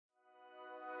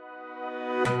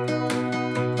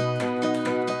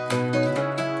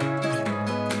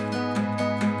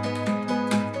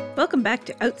Welcome back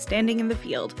to Outstanding in the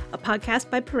Field, a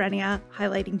podcast by Perennia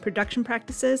highlighting production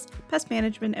practices, pest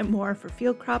management, and more for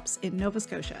field crops in Nova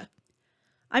Scotia.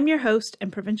 I'm your host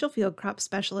and Provincial Field Crop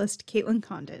Specialist, Caitlin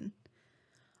Condon.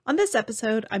 On this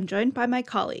episode, I'm joined by my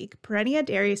colleague, Perennia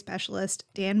Dairy Specialist,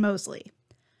 Dan Mosley.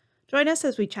 Join us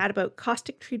as we chat about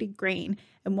caustic-treated grain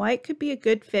and why it could be a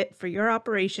good fit for your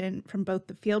operation from both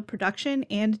the field production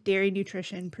and dairy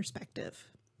nutrition perspective.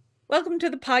 Welcome to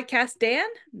the podcast, Dan.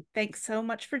 Thanks so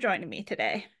much for joining me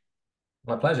today.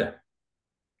 My pleasure.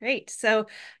 Great. So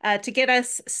to get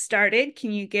us started,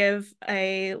 can you give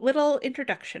a little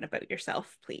introduction about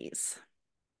yourself, please?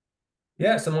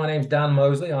 Yeah, so my name's Dan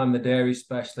Mosley. I'm the dairy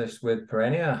specialist with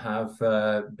Perennia. I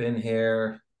have been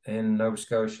here in Nova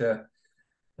Scotia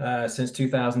since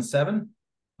 2007.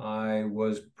 I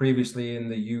was previously in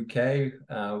the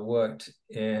UK, worked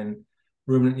in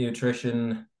ruminant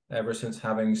nutrition ever since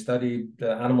having studied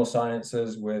animal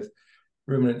sciences with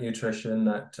ruminant nutrition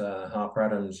at Harper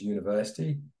Adams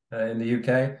University in the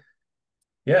UK.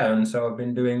 Yeah, and so I've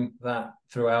been doing that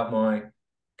throughout my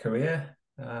career.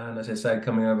 And as I said,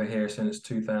 coming over here since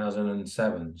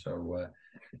 2007. So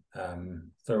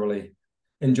thoroughly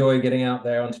enjoy getting out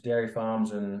there onto dairy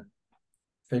farms and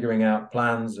figuring out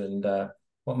plans and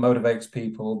what motivates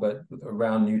people, but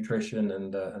around nutrition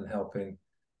and helping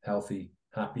healthy,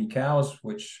 happy cows,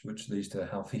 which leads to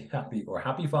healthy,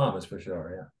 happy farmers for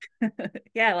sure. Yeah.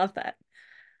 Yeah, I love that.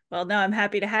 Well, no, I'm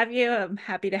happy to have you. I'm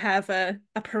happy to have a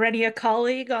Perennia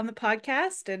colleague on the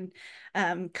podcast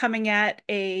and coming at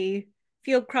a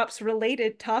field crops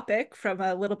related topic from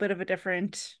a little bit of a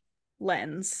different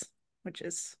lens, which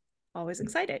is always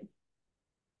exciting.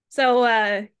 So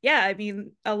yeah, I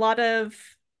mean, a lot of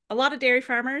dairy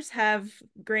farmers have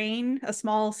grain, a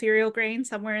small cereal grain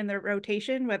somewhere in their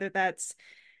rotation, whether that's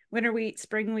winter wheat,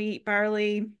 spring wheat,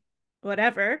 barley,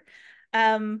 whatever.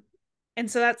 And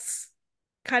so that's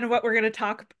kind of what we're going to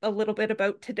talk a little bit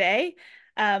about today,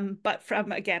 but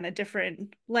from, again, a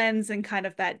different lens and kind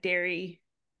of that dairy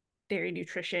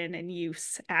nutrition and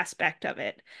use aspect of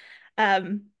it.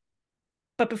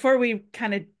 But before we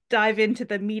kind of dive into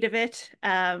the meat of it,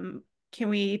 can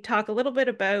we talk a little bit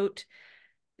about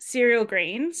cereal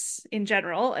grains in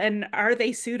general, and are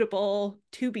they suitable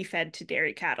to be fed to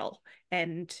dairy cattle?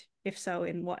 And if so,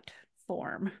 in what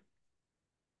form?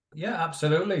 Yeah,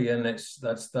 absolutely. And that's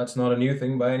not a new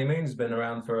thing by any means. It's been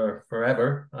around for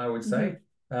forever, I would say.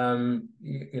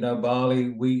 Barley,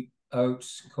 wheat,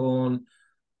 oats, corn,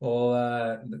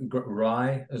 or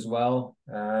rye as well.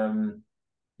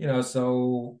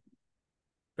 So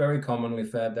very commonly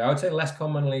fed there. I would say less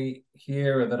commonly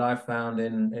here that I've found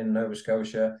in Nova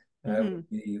Scotia would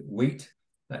be wheat.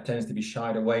 That tends to be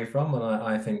shied away from, and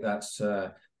I think that's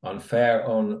unfair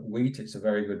on wheat. It's a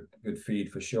very good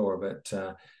feed for sure, but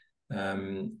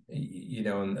and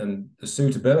the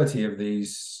suitability of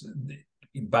these,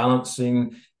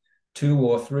 balancing 2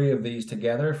 or 3 of these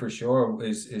together for sure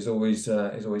is always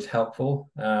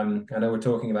helpful. I know we're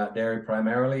talking about dairy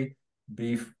primarily,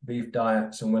 beef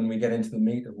diets, and when we get into the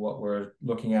meat of what we're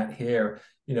looking at here,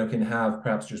 can have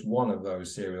perhaps just one of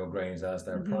those cereal grains as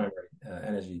their primary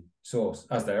energy source,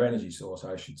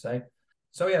 I should say.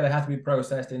 So yeah, they have to be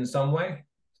processed in some way.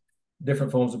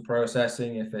 Different forms of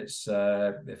processing, if it's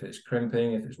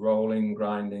crimping, if it's rolling,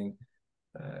 grinding.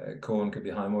 Corn could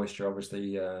be high moisture,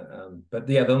 obviously, but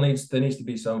yeah, there needs to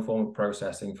be some form of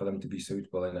processing for them to be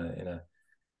suitable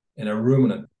in a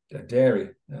ruminant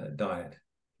dairy diet.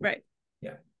 Right.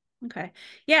 Yeah. Okay.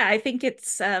 Yeah, I think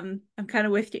it's I'm kind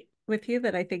of with you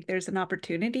that I think there's an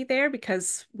opportunity there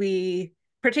because we,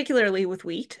 particularly with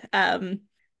wheat,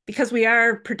 because we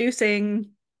are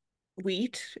producing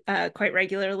wheat quite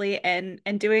regularly and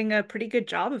doing a pretty good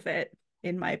job of it,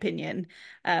 in my opinion.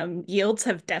 Yields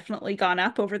have definitely gone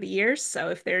up over the years, so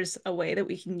if there's a way that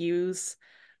we can use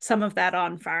some of that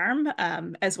on farm,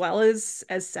 as well as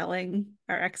selling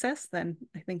our excess, then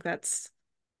I think that's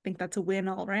a win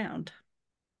all around.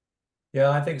 Yeah,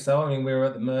 I think so. I mean, we're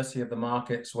at the mercy of the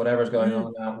markets, whatever's going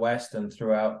on out west and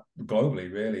throughout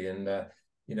globally, really, and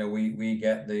we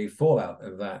get the fallout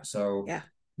of that. So yeah,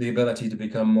 the ability to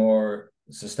become more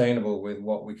sustainable with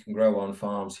what we can grow on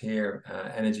farms here,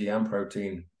 energy and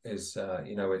protein is,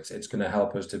 it's going to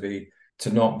help us to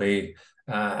not be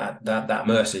at that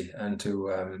mercy, and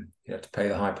to pay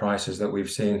the high prices that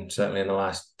we've seen certainly in the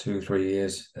last 2-3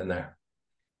 years in there.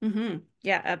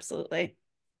 Yeah, absolutely.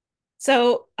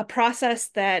 So a process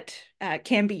that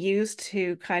can be used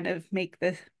to kind of make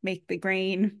the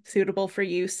grain suitable for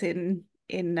use in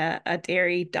a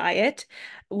dairy diet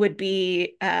would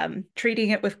be treating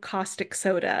it with caustic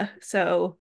soda.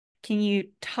 So can you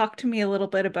talk to me a little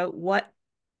bit about what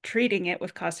treating it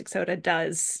with caustic soda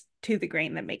does to the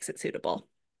grain that makes it suitable.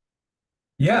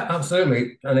 Yeah,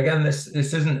 absolutely. And again, this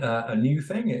isn't a new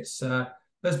thing. It's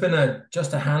there's been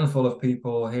just a handful of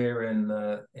people here in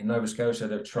Nova Scotia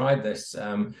that have tried this.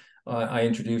 I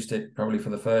introduced it probably for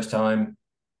the first time.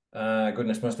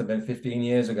 Goodness, must have been 15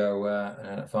 years ago.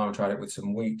 A farmer tried it with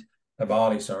some wheat,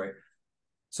 barley, sorry.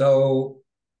 So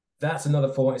that's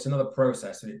another form. It's another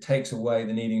process, and it takes away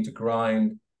the needing to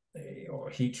grind or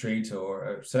heat treat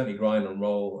or certainly grind and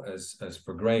roll as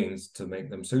for grains to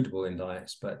make them suitable in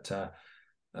diets. But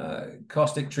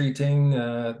caustic treating,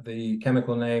 the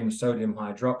chemical name sodium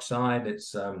hydroxide. It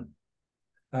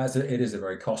is a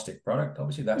very caustic product.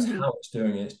 Obviously, that's Mm-hmm. how it's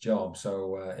doing its job.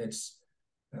 So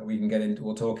we can get into.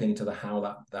 We'll talk into the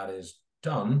how that is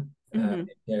done Mm-hmm.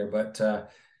 here, but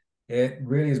it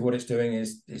really is what it's doing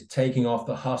is taking off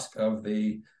the husk of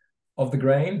the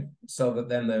grain, so that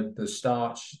then the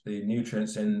starch, the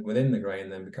nutrients within the grain,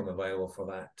 then become available for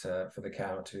that for the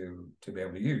cow to be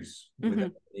able to use Mm-hmm.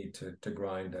 without the need to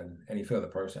grind and any further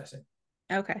processing.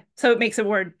 Okay. So it makes it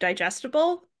more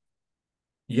digestible.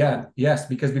 Yeah, yes,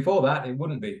 because before that it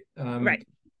wouldn't be. Right.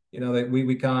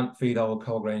 We can't feed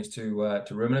whole grains to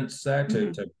ruminants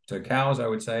Mm-hmm. to cows. I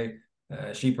would say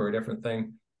sheep are a different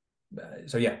thing.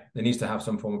 So yeah, there needs to have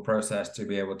some form of process to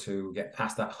be able to get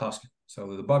past that husk, so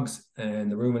that the bugs and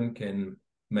the rumen can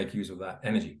make use of that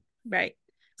energy. Right.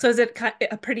 So is it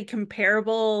a pretty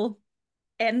comparable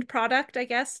end product, I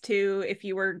guess, to if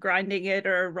you were grinding it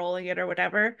or rolling it or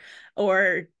whatever?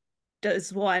 Or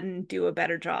does one do a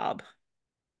better job?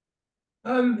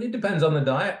 It depends on the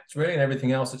diet, really, and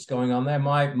everything else that's going on there.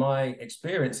 My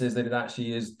experience is that it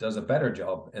actually does a better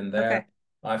job in there. Okay.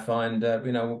 I find,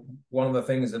 one of the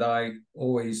things that I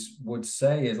always would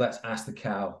say is let's ask the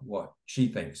cow what she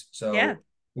thinks. Yeah. So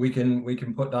we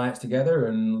can put diets together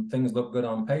and things look good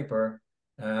on paper,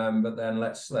 but then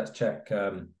let's check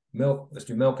milk. Let's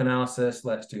do milk analysis.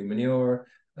 Let's do manure,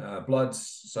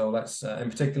 bloods. So let's,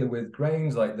 in particular with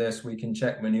grains like this, we can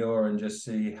check manure and just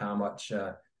see how much.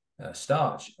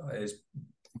 Starch is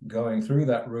going through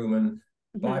that rumen,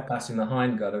 Mm-hmm. bypassing the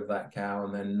hindgut of that cow,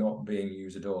 and then not being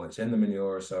used at all. It's in the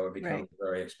manure, so it becomes Right.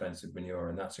 very expensive manure,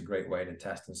 and that's a great way to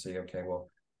test and see, okay,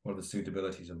 well, what are the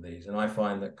suitabilities of these? And I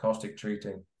find that caustic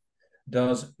treating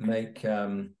does make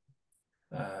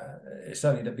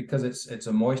certainly because it's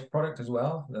a moist product as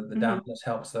well. The Mm-hmm. dampness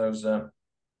helps the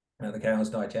cows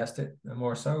digest it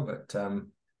more so, but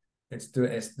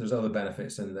there's other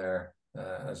benefits in there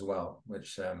as well,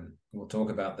 which we'll talk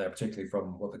about there, particularly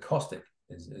from what the caustic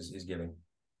is giving.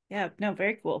 Yeah, no,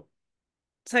 very cool.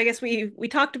 So I guess we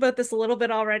talked about this a little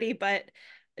bit already, but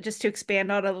just to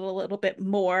expand on it a little bit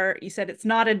more, you said it's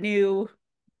not a new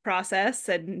process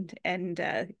and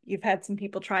you've had some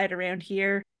people try it around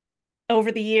here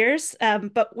over the years.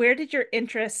 But where did your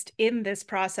interest in this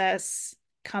process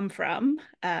come from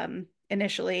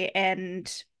initially,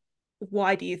 and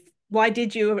why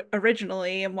did you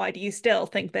originally, and why do you still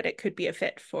think that it could be a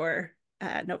fit for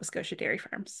Nova Scotia dairy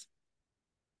farms?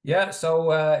 Yeah,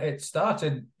 so it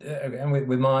started again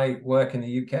with my work in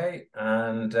the UK,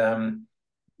 and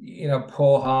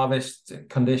poor harvest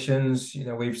conditions.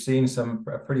 We've seen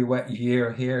a pretty wet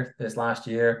year here this last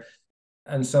year,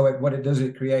 and so what it does,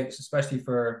 it creates, especially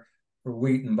for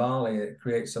wheat and barley, it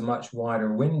creates a much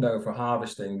wider window for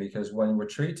harvesting, because when we're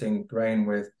treating grain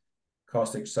with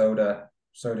caustic soda,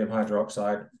 sodium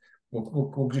hydroxide,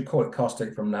 we'll just call it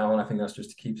caustic from now on. I think that's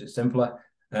just to keep it simpler.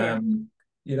 Sure.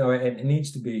 It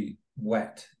needs to be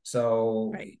wet,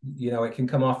 so Right. it can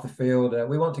come off the field.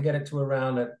 We want to get it to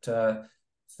around at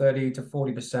 30 to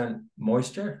 40%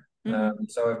 moisture. Mm-hmm.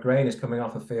 So if grain is coming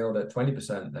off the field at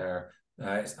 20% there,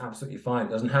 it's absolutely fine. It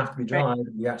doesn't have to be Right. dried.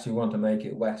 We actually want to make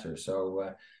it wetter.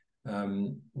 So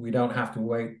we don't have to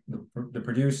wait. The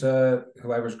producer,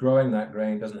 whoever's growing that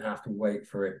grain, doesn't have to wait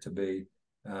for it to be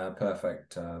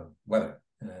perfect weather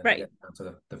to Right. get down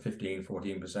to the 15,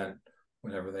 14%,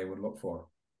 whatever they would look for.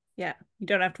 Yeah. You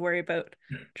don't have to worry about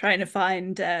trying to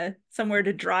find somewhere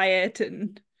to dry it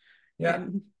Yeah. and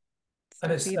And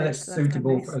stuff it's either. and it's So that's kind of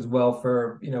suitable nice. as well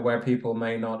for where people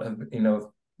may not have,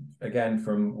 again,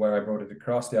 from where I brought it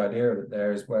across, the idea that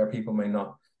there is where people may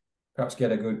not perhaps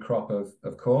get a good crop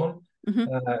of corn,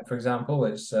 Mm-hmm. for example.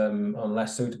 It's on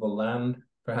less suitable land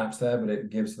perhaps there, but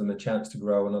it gives them a chance to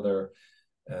grow another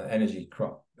energy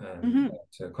crop Mm-hmm.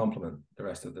 to complement the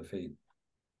rest of the feed.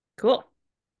 Cool.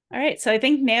 All right. So I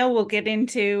think now we'll get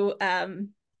into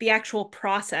the actual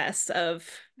process of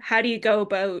how do you go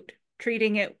about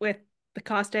treating it with the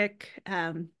caustic,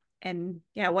 and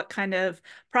yeah, what kind of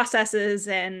processes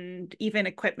and even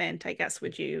equipment, I guess,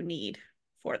 would you need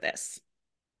for this?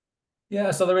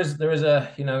 Yeah, so there is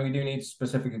a you do need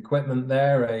specific equipment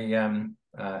there.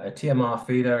 a TMR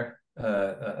feeder,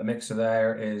 a mixer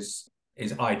there is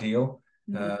ideal.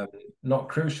 Mm-hmm. Um, Not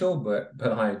crucial, but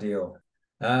ideal.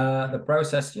 The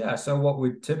process, yeah. So what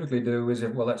we typically do is,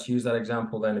 if, well, let's use that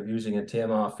example then of using a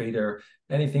TMR feeder.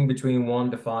 Anything between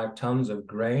 1 to 5 tons of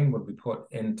grain would be put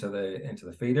into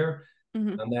the feeder,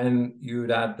 Mm-hmm. and then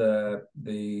you'd add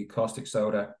the caustic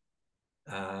soda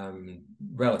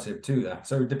relative to that.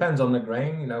 So it depends on the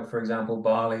grain. You know, for example,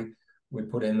 barley, we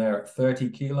put in there 30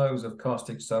 kilos of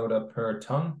caustic soda per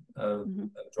ton Mm-hmm.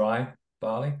 of dry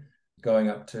barley, going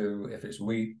up to, if it's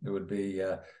wheat, it would be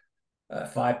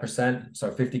 5%,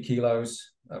 so 50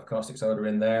 kilos of caustic soda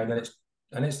in there. And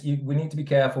then we need to be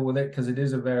careful with it because it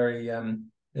is a very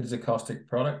it is a caustic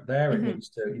product there. Mm-hmm.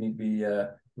 You need to be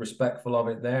respectful of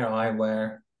it there.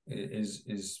 Eyewear is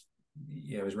is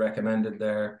recommended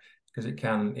there because it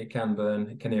can burn,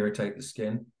 it can irritate the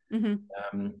skin.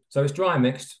 Mm-hmm. So it's dry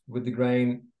mixed with the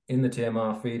grain in the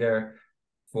TMR feeder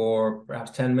for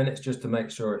perhaps 10 minutes just to make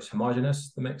sure it's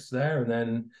homogeneous, the mix there. And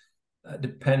then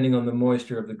depending on the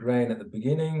moisture of the grain at the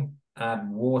beginning, add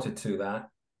water to that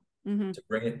Mm-hmm. to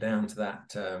bring it down to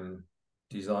that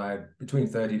desired between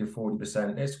 30 to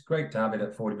 40%. It's great to have it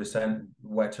at 40%.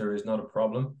 Wetter is not a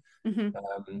problem.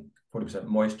 Mm-hmm. 40%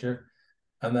 moisture.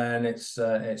 And then it's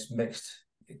mixed.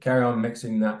 Carry on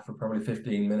mixing that for probably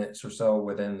 15 minutes or so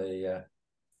within the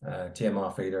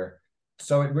TMR feeder.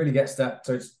 So it really gets that.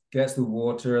 So it gets the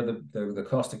water, the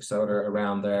caustic soda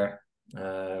around there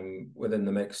within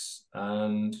the mix.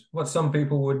 And what some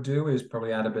people would do is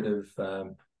probably add a bit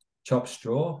of chopped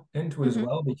straw into it as Mm-hmm.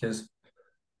 well, because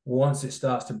once it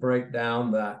starts to break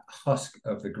down that husk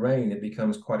of the grain, it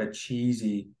becomes quite a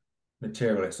cheesy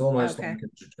material. It's almost like Okay.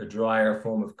 a drier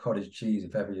form of cottage cheese,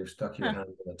 if ever you've stuck your Huh. hand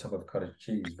on the top of cottage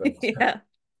cheese. But Yeah.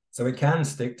 so it can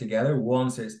stick together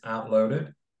once it's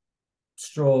outloaded.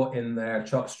 Straw in there,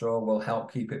 chopped straw, will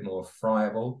help keep it more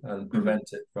friable and Mm-hmm. prevent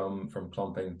it from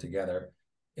clumping together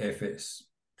if it's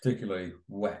particularly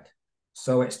wet.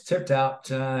 So it's tipped out.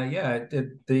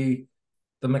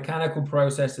 The mechanical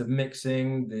process of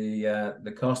mixing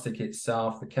the caustic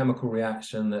itself, the chemical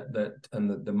reaction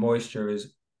and the moisture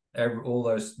is all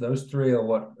those three are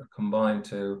what are combined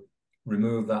to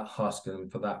remove that husk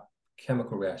and for that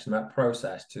chemical reaction, that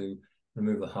process to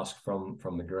remove the husk from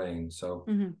the grain. So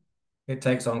Mm-hmm. it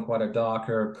takes on quite a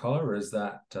darker color as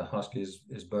that husk is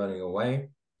burning away.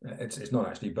 It's not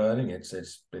actually burning; it's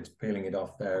peeling it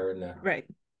off there Right.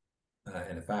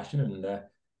 in a fashion and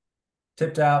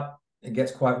tipped out. It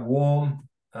gets quite warm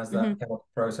as Mm-hmm. that chemical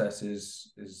process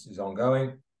is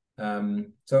ongoing.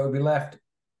 So it'll be left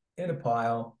in a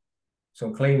pile,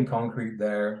 some clean concrete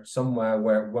there, somewhere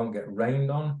where it won't get rained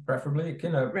on, preferably.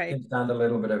 Right. Can stand a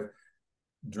little bit of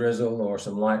drizzle or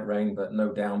some light rain, but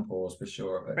no downpours for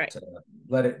sure. Right.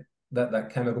 But let that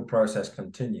chemical process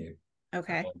continue.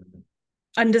 Okay. Um,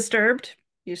 Undisturbed.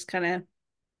 You just kind of.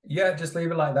 yeah, just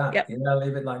leave it like that. Yep.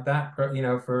 Leave it like that.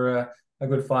 For a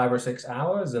good 5 or 6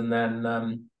 hours, and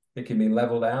then it can be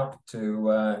leveled out to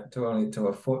only to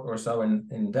a foot or so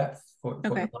in depth, foot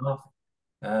and Okay. a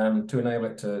half, to enable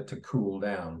it to cool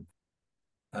down.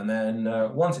 And then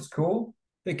once it's cool,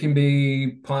 it can be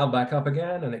piled back up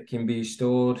again, and it can be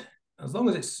stored as long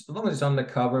as it's under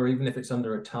cover, even if it's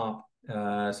under a tarp,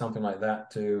 something like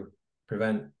that, to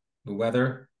prevent the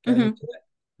weather getting Mm-hmm. to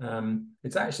it.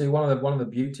 It's actually one of the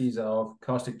beauties of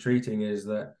caustic treating is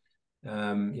that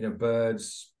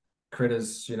birds,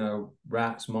 critters,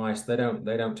 rats, mice, they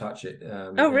don't touch it.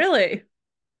 Oh, really?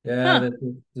 Huh. Yeah,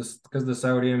 just because the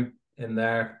sodium in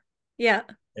there Yeah.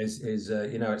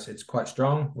 it's quite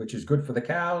strong, which is good for the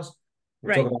cows.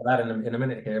 We'll talk Right. about that in a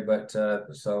minute here, but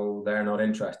so they're not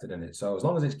interested in it. So as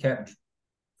long as it's kept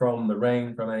from the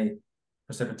rain, from any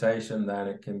precipitation, then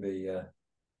it can be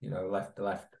left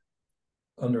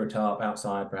under a tarp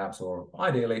outside perhaps, or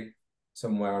ideally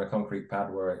somewhere on a concrete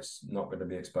pad where it's not going to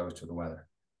be exposed to the weather.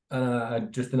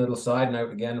 Just a little side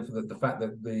note again for the fact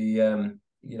that the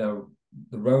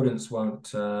rodents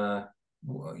won't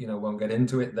get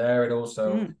into it there. It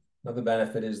also, Mm. another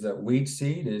benefit is that weed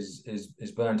seed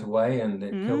is burnt away, and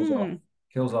it Mm.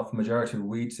 kills off the majority of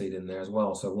weed seed in there as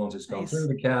well. So once it's gone through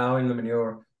Nice. the cow in the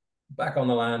manure back on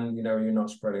the land, you're not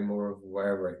spreading more of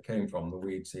wherever it came from, the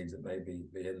weed seeds that may be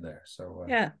in there. So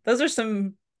Yeah. Those are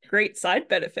some great side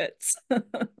benefits.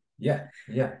 yeah.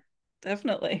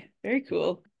 Definitely. Very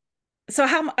cool. So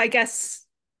I guess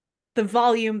the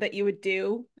volume that you would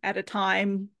do at a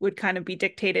time would kind of be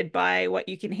dictated by what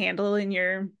you can handle in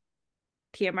your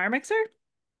TMR mixer?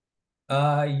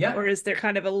 Yeah. Or is there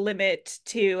kind of a limit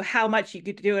to how much you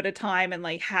could do at a time and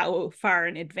like how far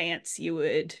in advance you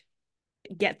would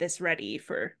get this ready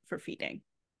for feeding?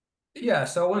 Yeah,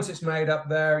 so once it's made up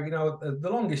there, the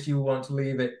longest you want to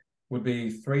leave it would be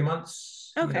 3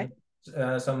 months. Okay.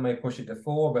 Some may push it to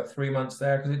 4, but 3 months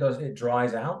there because it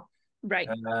dries out Right.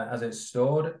 as it's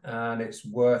stored, and it's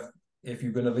worth if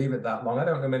you're going to leave it that long. I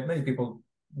don't know, many people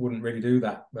wouldn't really do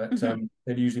that, but Hmm.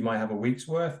 they usually might have a week's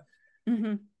worth.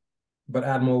 Hmm. But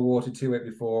add more water to it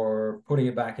before putting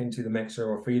it back into the mixer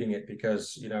or feeding it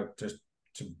because just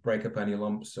to break up any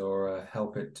lumps or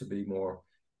help it to be more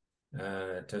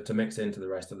to mix into the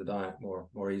rest of the diet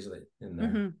more easily in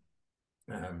there.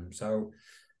 Hmm. So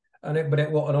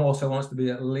and also wants to be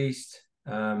at least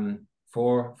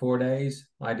 4 days,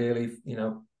 ideally.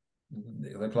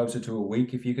 The closer to a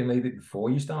week if you can leave it before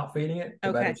you start feeding it,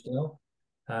 the better Okay. still.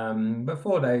 But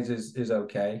 4 days is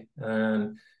okay,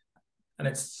 and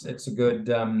it's a good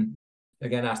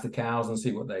again, ask the cows and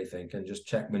see what they think, and just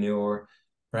check manure.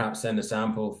 Perhaps send a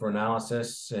sample for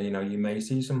analysis. You may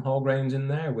see some whole grains in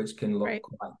there, which can look Right.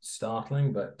 quite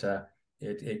startling, but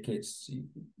it gets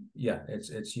yeah,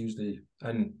 it's usually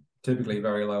and typically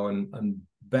very low and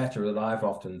better that I've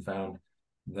often found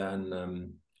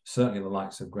than certainly the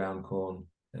likes of ground corn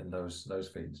and those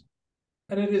feeds.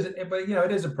 And but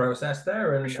it is a process there,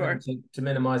 For and sure. to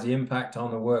minimize the impact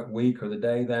on the work week or the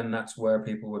day, then that's where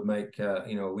people would make a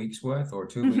week's worth or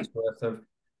 2 weeks Hmm. worth of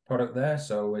product there.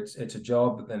 So it's a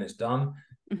job, but then it's done.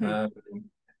 Hmm. Um,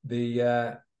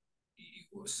 the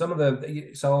some of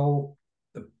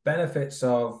the benefits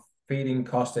of feeding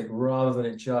caustic rather than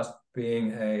it just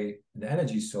being an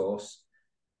energy source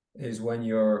is when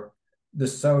the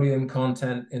sodium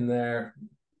content in there,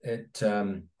 it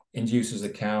induces the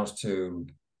cows to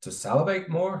salivate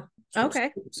more. It's what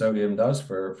Okay. sodium does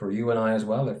for you and I as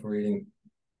well. If we're eating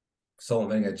salt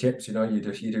and vinegar chips,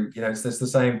 it's the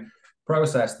same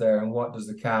process there. And what does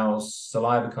the cow's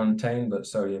saliva contain but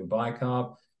sodium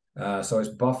bicarb? So it's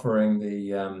buffering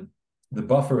the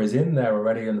buffer is in there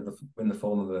already in the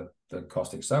form of the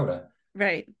caustic soda.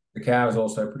 Right. The cow is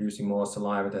also producing more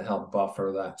saliva to help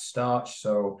buffer that starch.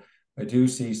 So I do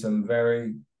see some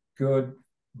very good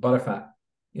butterfat.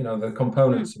 The Hmm.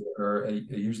 components are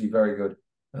usually very good,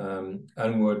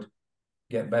 and would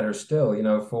get better still.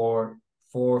 For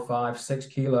 4, 5, 6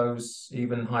 kilos,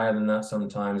 even higher than that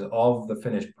sometimes, of the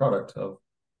finished product of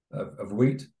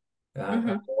wheat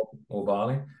Hmm. or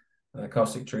barley,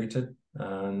 caustic treated,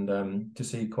 and to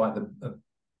see quite the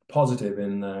positive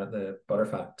in the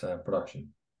butterfat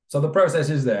production. So the process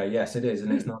is there, yes, it is,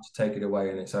 and it's Hmm. not to take it away.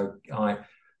 And it's so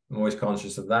I'm always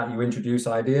conscious of that. You introduce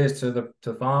ideas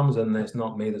to farms, and it's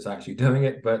not me that's actually doing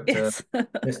it, but Yes.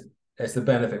 it's it's the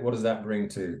benefit. What does that bring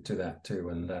to that too?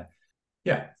 And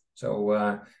yeah,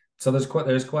 so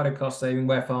there's quite a cost saving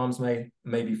where farms may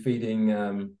be feeding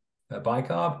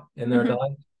bicarb in their Hmm.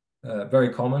 diet. Very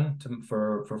common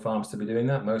for farms to be doing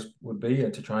that. Most would be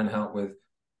to try and help with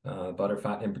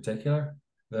butterfat in particular.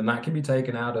 Then that can be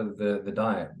taken out of the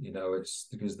diet. It's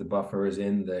because the buffer is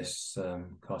in this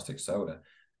caustic soda.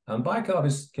 And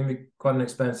bicarb can be quite an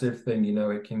expensive thing.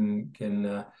 It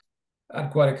can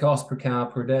add quite a cost per cow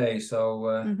per day.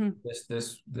 So Hmm.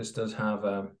 this does have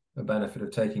a benefit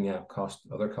of taking out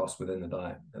other costs within the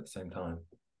diet at the same time.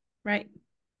 Right.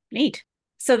 Neat.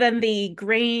 So then the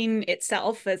grain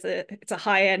itself it's a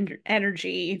high end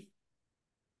energy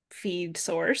feed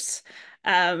source.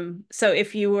 So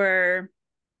if you were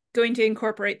going to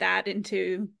incorporate that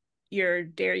into your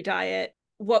dairy diet,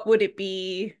 what would it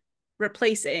be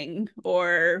replacing,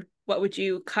 or what would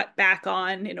you cut back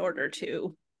on in order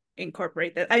to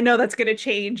incorporate that? I know that's going to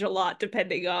change a lot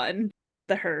depending on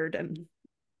the herd and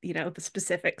the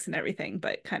specifics and everything,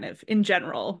 but kind of in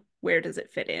general, where does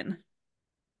it fit in?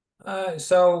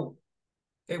 So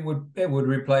it would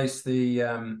replace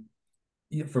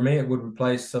for me it would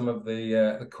replace some of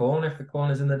the corn if the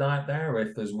corn is in the diet there, or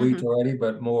if there's wheat Hmm. already,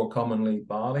 but more commonly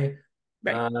barley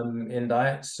Right. in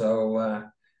diet. So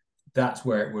that's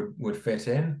where it would fit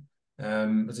in.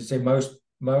 As I say,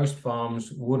 most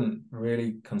farms wouldn't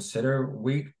really consider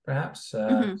wheat, perhaps.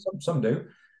 Hmm. Some do.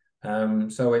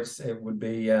 So it would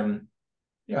be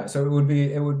yeah. So it would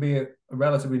be a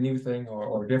relatively new thing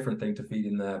or a different thing to feed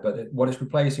in there. But what it's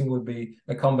replacing would be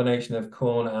a combination of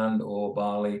corn and or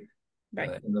barley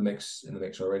Right. in the mix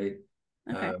already.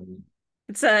 Okay. Um,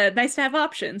 It's nice to have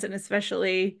options, and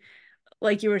especially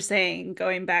like you were saying,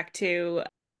 going back to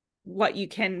what you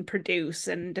can produce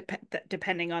and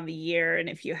depending on the year, and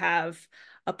if you have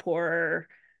a poor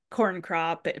corn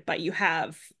crop, but you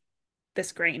have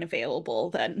this grain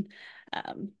available, then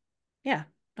um, yeah,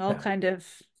 all yeah. kind of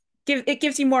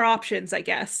gives you more options, I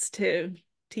guess, to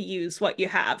use what you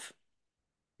have.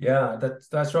 Yeah,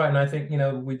 that's right. And I think,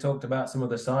 we talked about some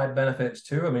of the side benefits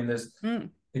too. I mean, there's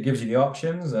Mm. it gives you the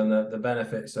options and the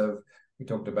benefits of, we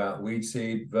talked about weed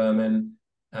seed, vermin,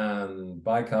 and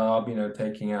bicarb,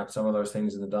 taking out some of those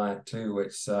things in the diet too.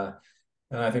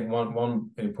 And I think one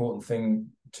important thing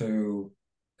to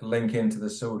link into the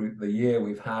sort of the year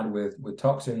we've had with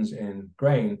toxins in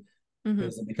grain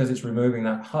is that because it's removing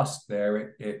that husk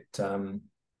there, it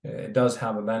does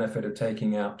have a benefit of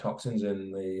taking out toxins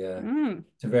in the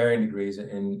to varying degrees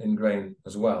in grain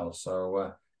as well.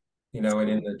 So and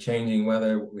in the changing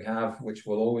weather we have, which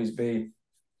will always be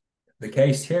the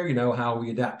case here, how are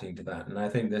we adapting to that? And I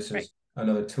think this is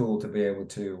another tool to be able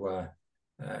to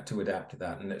adapt to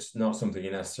that. And it's not something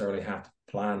you necessarily have to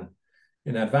plan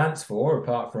in advance for,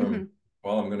 apart from,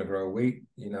 well, I'm going to grow wheat,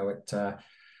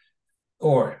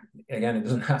 or again, it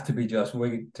doesn't have to be just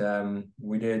wheat.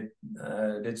 We did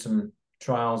some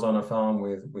trials on a farm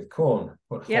with corn,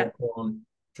 put whole corn,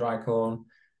 dry corn,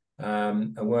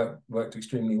 and worked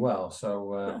extremely well.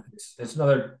 So it's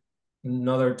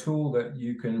another tool that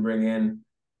you can bring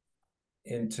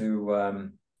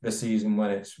into the season when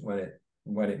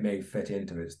it may fit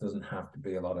into it. It doesn't have to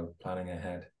be a lot of planning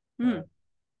ahead.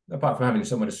 Apart from having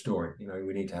somewhere to store it,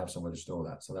 we need to have somewhere to store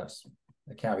that. So that's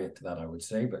a caveat to that, I would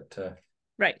say. But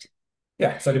right.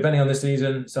 Yeah. So depending on the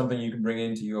season, something you can bring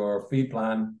into your feed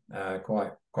plan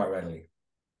quite readily.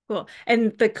 Cool.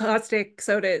 And the caustic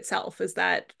soda itself, is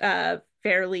that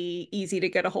fairly easy to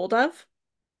get a hold of?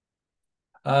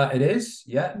 It is,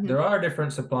 yeah. There are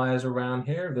different suppliers around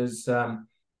here. There's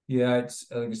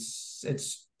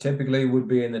it's typically would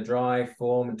be in the dry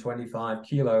form in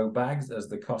 25-kilo bags as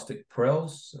the caustic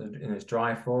prills in its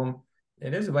dry form.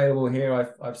 It is available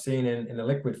here. I've seen in a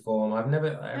liquid form. I've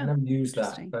never used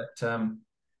that, but and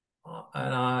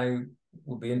I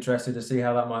would be interested to see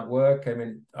how that might work. I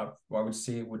mean, I would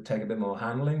see it would take a bit more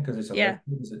handling because it's a liquid,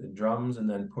 it's the drums, and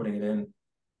then putting it in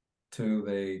to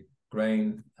the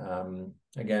grain.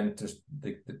 Again, just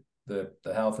the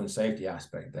health and safety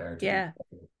aspect there. Yeah.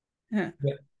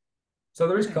 So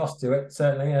there is cost to it,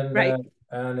 certainly,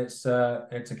 and it's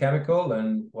a chemical,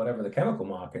 and whatever the chemical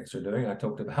markets are doing. I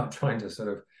talked about trying to sort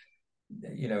of,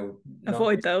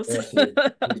 avoid those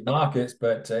these markets,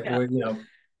 but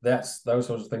that's those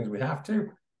sorts of things we have to.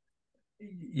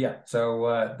 Yeah.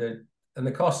 So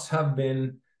the costs have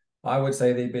been, I would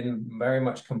say, they've been very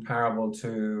much comparable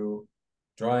to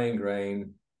drying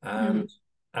grain and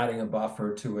adding a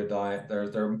buffer to a diet.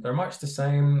 They're much the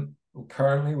same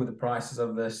currently with the prices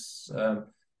of this the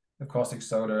caustic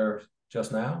soda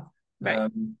just now.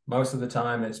 Most of the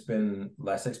time it's been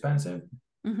less expensive.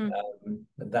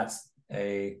 But that's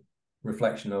a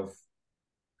reflection of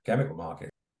chemical market.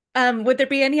 Would there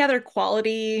be any other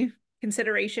quality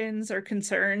considerations or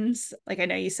concerns? Like, I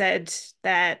know you said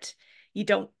that you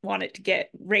don't want it to get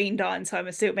rained on, so I'm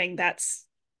assuming that's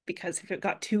because if it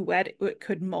got too wet, it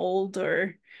could mold,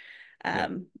 or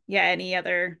any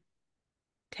other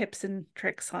tips and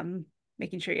tricks on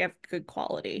making sure you have good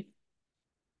quality?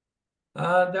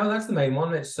 No, that's the main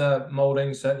one. It's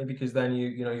molding, certainly, because then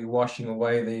you're washing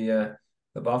away the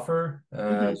buffer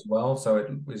as well, so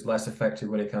it is less effective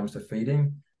when it comes to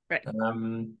feeding.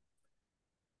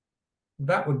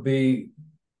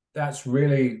 That's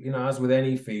really, as with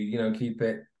any feed, keep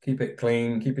it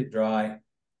clean, keep it dry,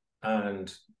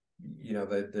 and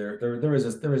there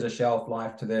is a shelf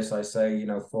life to this. I say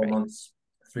 4 months,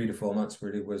 3 to 4 months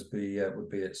really would be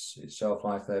its shelf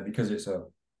life there, because it's a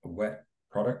wet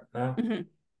product now.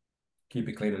 Keep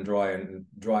it clean and dry, and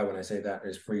dry, when I say that,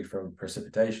 is free from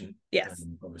precipitation. Yes.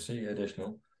 Obviously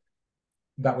additional.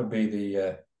 That would be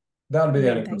the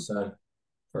only concern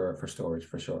for storage,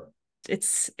 for sure.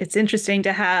 It's interesting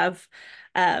to have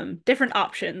different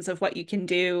options of what you can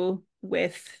do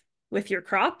with your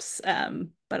crops,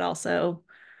 but also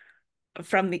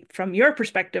from your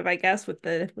perspective, I guess, with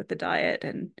the diet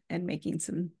and making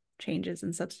some changes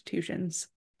and substitutions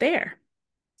there.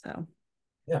 So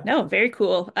no, very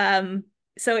cool.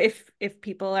 So if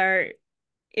people are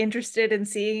interested in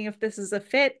seeing if this is a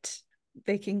fit,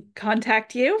 they can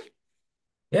contact you.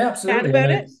 Yeah, absolutely. Chat about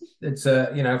it. It's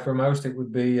for most it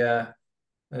would be a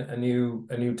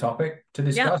new topic to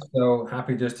discuss. So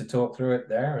happy just to talk through it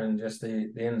there, and just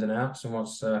the ins and outs, and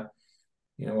what's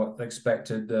what the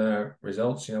expected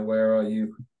results. Where are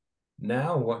you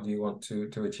now? What do you want to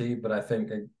achieve? But I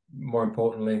think more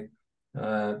importantly,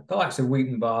 the likes of wheat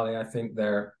and barley, I think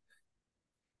they're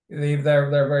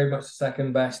very much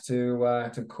second best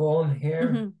to corn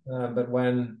here. But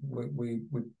when we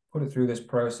put it through this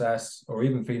process, or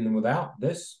even feeding them without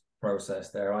this process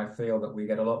there, I feel that we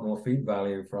get a lot more feed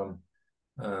value from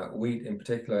wheat in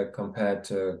particular compared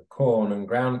to corn and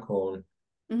ground corn.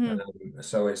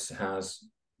 So it has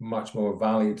much more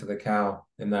value to the cow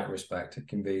in that respect.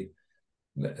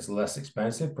 It's less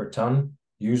expensive per ton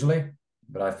usually,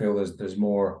 but I feel there's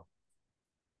more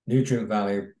nutrient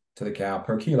value to the cow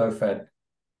per kilo fed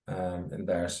in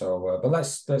there. So, but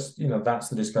let's that's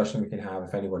the discussion we can have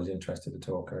if anybody's interested to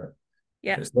talk, if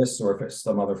Yeah. it's this or if it's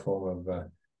some other form of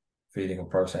feeding or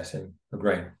processing of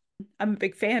grain. I'm a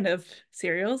big fan of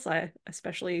cereals.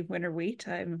 Especially winter wheat.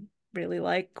 I'm really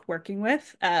like working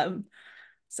with.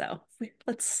 So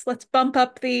let's bump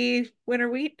up the winter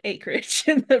wheat acreage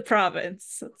in the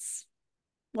province.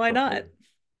 Why not?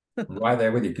 I'm right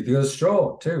there with you. Could use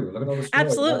straw too. Look at all the straw.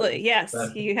 Absolutely. Yes.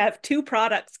 You have two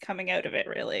products coming out of it,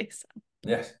 really. So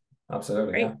Yes,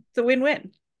 absolutely. great. Yeah. It's a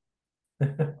win-win.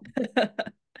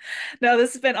 No,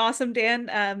 this has been awesome,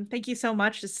 Dan. Thank you so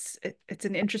much. It's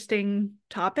an interesting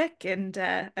topic, and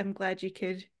I'm glad you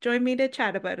could join me to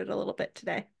chat about it a little bit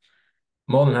today.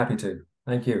 More than happy to.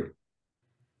 Thank you.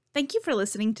 Thank you for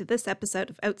listening to this episode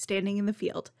of Outstanding in the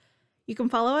Field. You can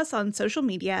follow us on social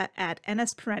media at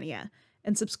NS Perennia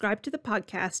and subscribe to the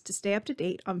podcast to stay up to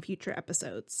date on future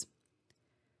episodes.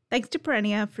 Thanks to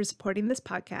Perennia for supporting this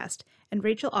podcast and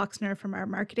Rachel Oxner from our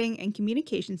marketing and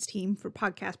communications team for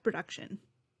podcast production.